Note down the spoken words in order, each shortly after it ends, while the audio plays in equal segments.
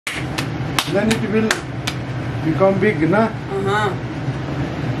Then it will become big, na?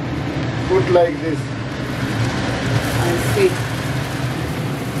 Put like this. I see.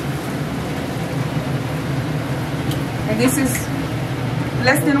 And this is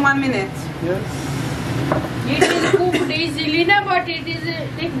less than 1 minute. Yes. It is cooked easily, na, but it is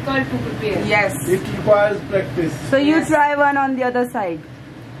difficult to prepare. Yes. It requires practice. So you try one on the other side.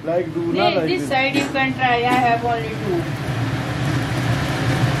 Like do na like This side you can try. I have only 2.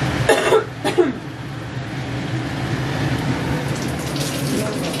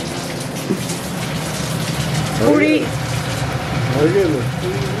 Puri,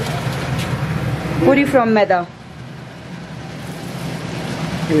 Puri from Maida.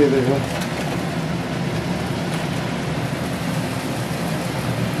 Here they go.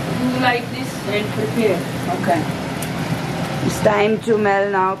 Do like this and prepare. Okay. It's time to Mel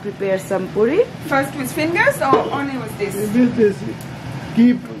now prepare some puri. First with fingers or only with this? With this,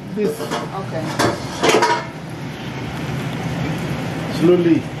 keep this Okay.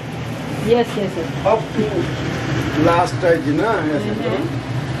 slowly Yes. up to last stage, na?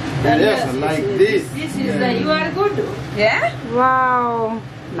 Yes, yes, like this. This is the, you are good. Yeah? Wow,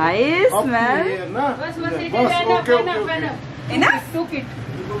 nice Up to Mel. here, na? Bas, Yes, it is boss, enough, okay. enough. Enough? Took it.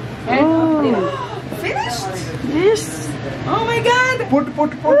 Oh, Finished? yes. Oh my god! Put.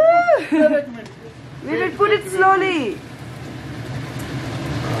 We will put it slowly.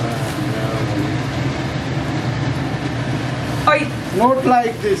 Oi! Not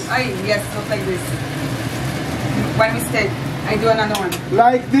like this. Oi! Yes, not like this. One mistake. I do another one.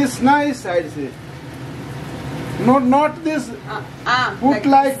 Like this, nice, I'd say. Not this. Put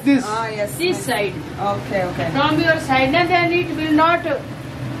like this. Ah, yes. This side. Okay. From your side, and then it will not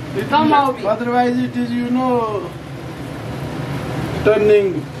It come will- out. Otherwise, it is,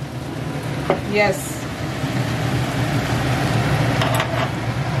 turning. Yes.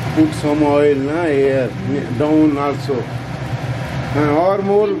 Put some oil, na, here, down also. Or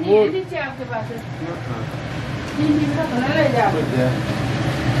more. ये नीचे आपके पास है। तीन दिन का भरा ले जाओ।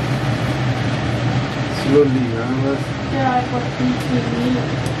 Slowly, bas. चाय पत्ती चीनी।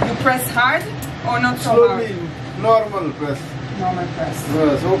 You press hard or not so Slowly, hard? normal press. Normal press.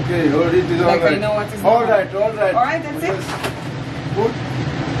 Yes, okay, it is Like alright. I know what is All normal. right. Alright, that's it? Put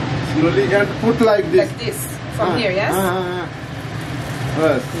slowly and put like this. Like this. From here, yes?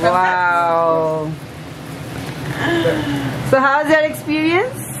 Yes. Wow. So how's your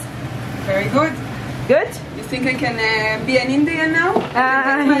experience? Very good. Good? You think I can be an Indian now?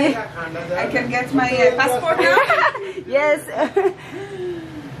 I can get my passport now? Yes.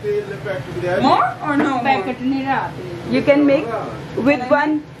 More or no more? Packet नहीं रहा। You can make with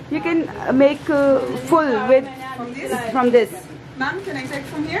one. You can make full with From this? from this. Ma'am, can I take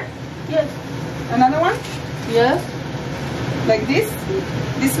from here? Yes. Another one? Yes. Like this?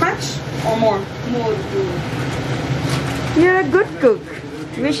 This much or more? More. You're a good cook.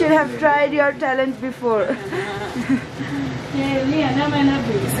 We should have tried your talent before. ये नहीं है ना मैंने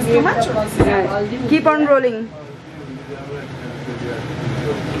भी। This is too much or is it? Keep on rolling.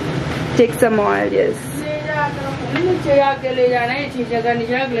 Take some oil, yes. ले जाकर नीचे आके ले जाना है इसी जगह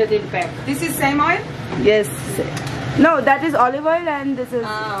नीचे अगले दिन pack. This is same oil? Yes. No, that is olive oil and this is...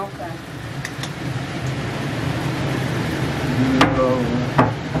 Ah, okay.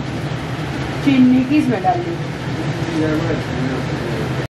 चीनी किस में डाल दी?